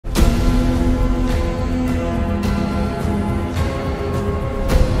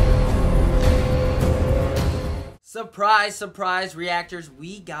Surprise, surprise, reactors.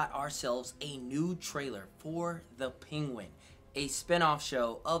 We got ourselves a new trailer for The Penguin, a spin-off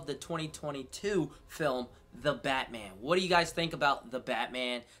show of the 2022 film, The Batman. What do you guys think about The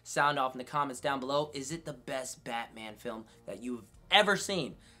Batman? Sound off in the comments down below. Is it the best Batman film that you've ever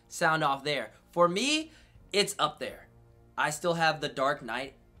seen? Sound off there. For me, it's up there. I still have The Dark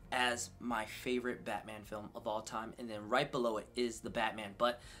Knight as my favorite Batman film of all time, and then right below it is The Batman.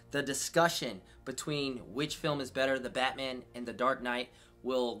 But the discussion between which film is better, The Batman and The Dark Knight,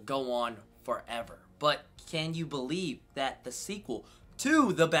 will go on forever. But can you believe that the sequel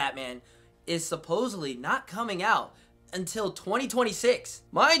to The Batman is supposedly not coming out until 2026?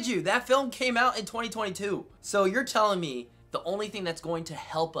 Mind you, that film came out in 2022. So you're telling me the only thing that's going to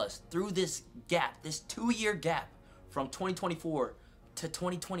help us through this gap, this 2-year gap from 2024 to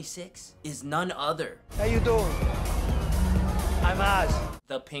 2026 is none other. How you doing? I'm Oz.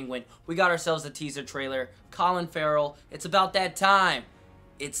 The Penguin. We got ourselves a teaser trailer. Colin Farrell. It's about that time.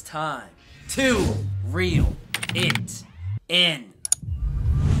 It's time to reel it in.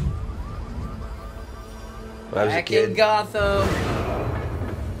 Back in Gotham.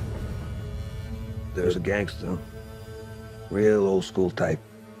 There's a gangster. Real old school type.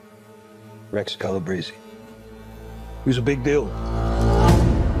 Rex Calabrese. He was a big deal.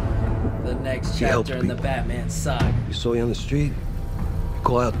 The next chapter in the Batman saga. You saw you on the street, you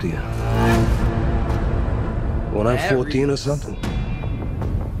call out to you. When I'm 14 or something,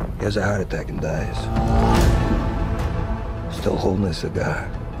 he has a heart attack and dies. Still holding a cigar.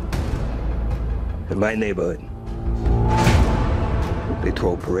 In my neighborhood, they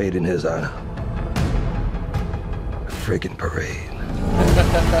throw a parade in his honor. A freaking parade.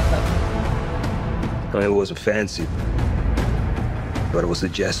 I mean, it wasn't fancy, but it was a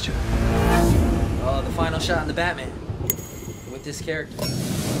gesture. Oh, the final shot in the Batman with this character.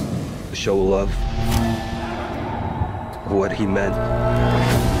 To show love of what he meant.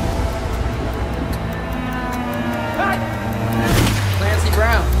 Clancy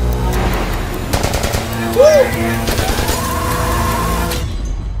Brown. Woo!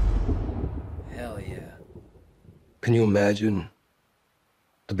 Hell yeah. Can you imagine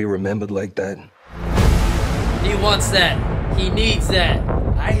to be remembered like that? He wants that. He needs that.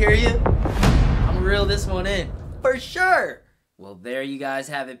 I hear you. I'm gonna reel this one in. For sure. Well, there you guys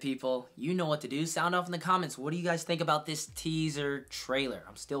have it, people. You know what to do. Sound off in the comments. What do you guys think about this teaser trailer?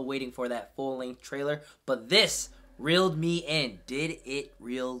 I'm still waiting for that full-length trailer, but this reeled me in. Did it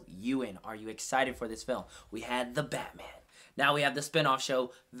reel you in? Are you excited for this film? We had The Batman. Now we have the spin-off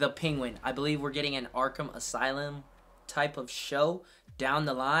show, The Penguin. I believe we're getting an Arkham Asylum type of show down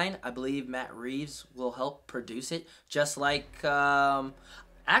the line. I believe Matt Reeves will help produce it, just like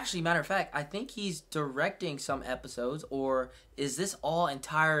actually, matter of fact, I think he's directing some episodes. Or is this all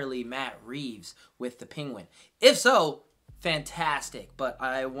entirely Matt Reeves with the Penguin? If so, fantastic. But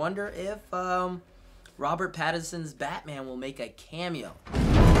I wonder if Robert Pattinson's Batman will make a cameo.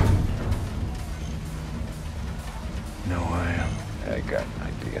 No, I got an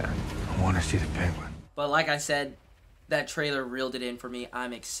idea. I want to see the Penguin. But like I said, that trailer reeled it in for me.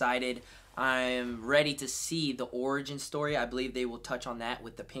 I'm excited. I'm ready to see the origin story. I believe they will touch on that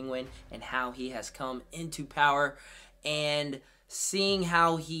with the Penguin and how he has come into power, and seeing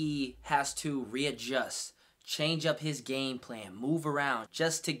how he has to readjust, change up his game plan, move around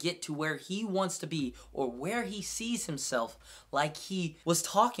just to get to where he wants to be, or where he sees himself, like he was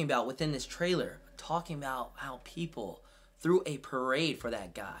talking about within this trailer, talking about how people threw a parade for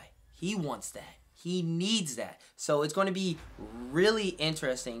that guy. He wants that. He needs that. So it's going to be really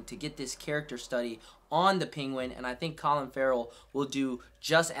interesting to get this character study on the Penguin, and I think Colin Farrell will do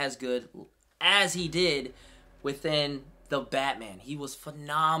just as good as he did within The Batman. He was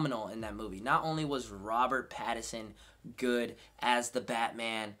phenomenal in that movie. Not only was Robert Pattinson good as the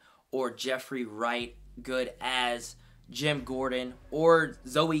Batman, or Jeffrey Wright good as Jim Gordon, or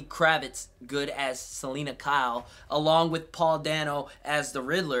Zoe Kravitz good as Selena Kyle, along with Paul Dano as the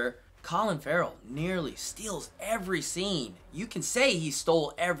Riddler, Colin Farrell nearly steals every scene. You can say he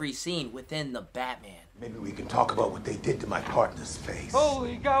stole every scene within The Batman. Maybe we can talk about what they did to my partner's face.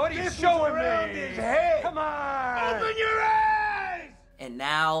 Holy God, what are you showing me? His head. Come on! Open your eyes! And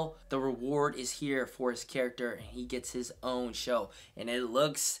now the reward is here for his character, and he gets his own show. And it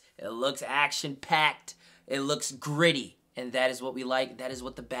looks action-packed. It looks gritty. And that is what we like. That is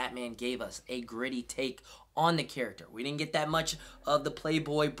what the Batman gave us, a gritty take on the character. We didn't get that much of the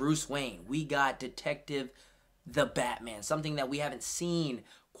playboy Bruce Wayne. We got Detective the Batman, something that we haven't seen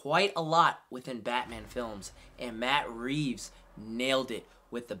quite a lot within Batman films. And Matt Reeves nailed it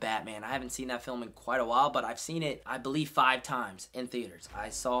with the Batman. I haven't seen that film in quite a while, but I've seen it, I believe, 5 times in theaters. I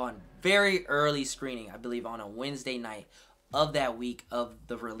saw a very early screening, I believe on a Wednesday night of that week of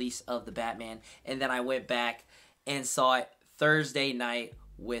the release of the Batman, and then I went back and saw it Thursday night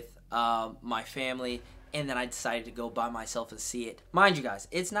with my family, and then I decided to go by myself and see it. Mind you guys,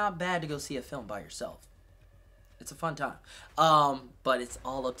 it's not bad to go see a film by yourself. It's a fun time. But it's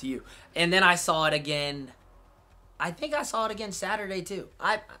all up to you. And then I saw it again. I think I saw it again Saturday too.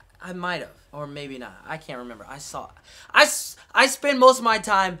 I might have, or maybe not. I can't remember. I spend most of my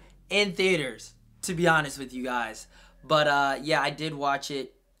time in theaters, to be honest with you guys. But yeah, I did watch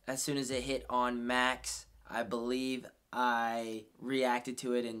it as soon as it hit on Max. I believe I reacted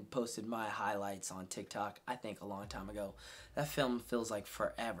to it and posted my highlights on TikTok, I think a long time ago. That film feels like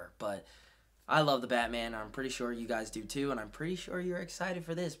forever, but I love the Batman. I'm pretty sure you guys do too, and I'm pretty sure you're excited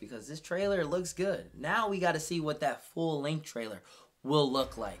for this because this trailer looks good. Now we got to see what that full-length trailer will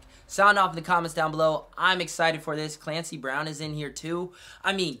look like. Sound off in the comments down below. I'm excited for this. Clancy Brown is in here too.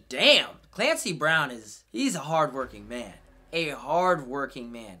 I mean, damn. Clancy Brown he's a hardworking man. A hardworking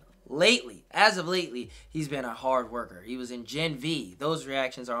man. Lately, as of lately, he's been a hard worker. He was in Gen V. Those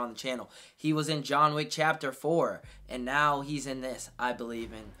reactions are on the channel. He was in John Wick Chapter 4, and now he's in this, I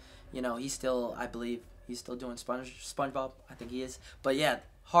believe. And, you know, I believe he's still doing SpongeBob. I think he is. But, yeah,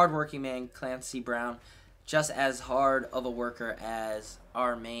 hardworking man, Clancy Brown. Just as hard of a worker as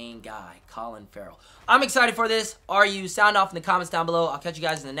our main guy, Colin Farrell. I'm excited for this. Are you? Sound off in the comments down below. I'll catch you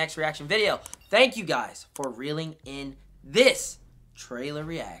guys in the next reaction video. Thank you guys for reeling in this trailer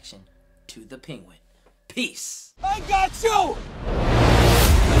reaction to the Penguin. Peace. I got you!